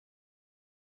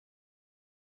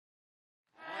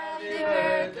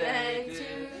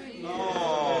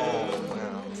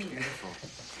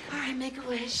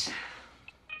wish.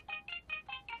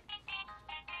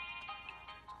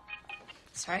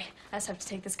 Sorry, I just have to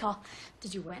take this call.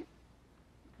 Did you win?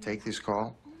 Take this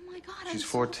call? Oh my God, She's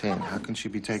 14. How can she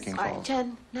be taking All right, calls?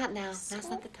 Jen, not now. Now's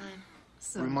not the time.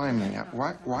 Remind me,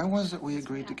 why was it we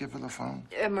agreed to give her the phone?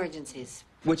 Emergencies.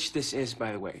 Which this is,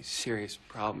 by the way. Serious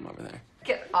problem over there.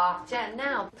 Get off, Jen,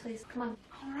 now. Please, come on.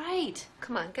 All right.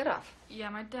 Come on, get off. Yeah,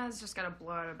 my dad's just got to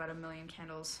blow out about 1 million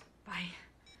candles. Bye.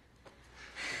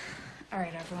 All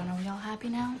right, everyone, are we all happy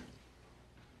now?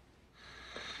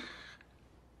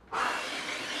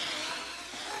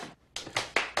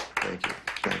 Thank you,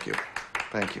 thank you,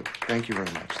 thank you, thank you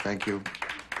very much. Thank you,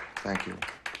 thank you.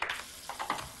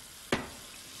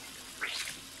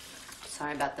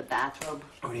 Sorry about the bathrobe.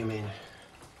 What do you mean?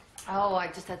 Oh, I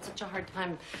just had such a hard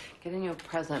time getting you a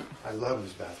present. I love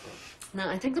this bathroom. No,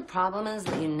 I think the problem is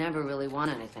that you never really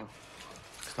want anything.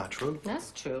 It's not true.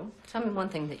 That's true. Tell me one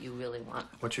thing that you really want.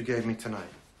 What you gave me tonight.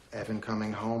 Evan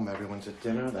coming home, everyone's at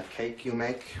dinner, that cake you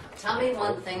make. Tell me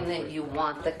one thing that you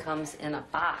want that comes in a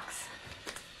box.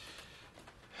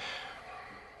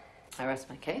 I rest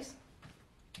my case.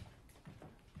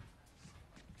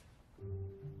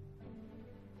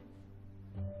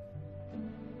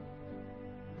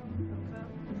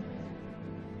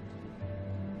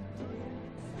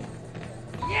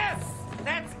 Yes!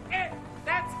 That's it!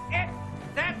 That's it!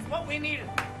 That's what we needed!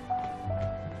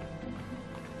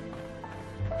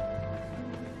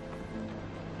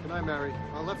 Good night, Mary.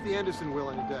 I left the Anderson will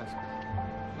on your desk.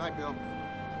 Good night, Bill.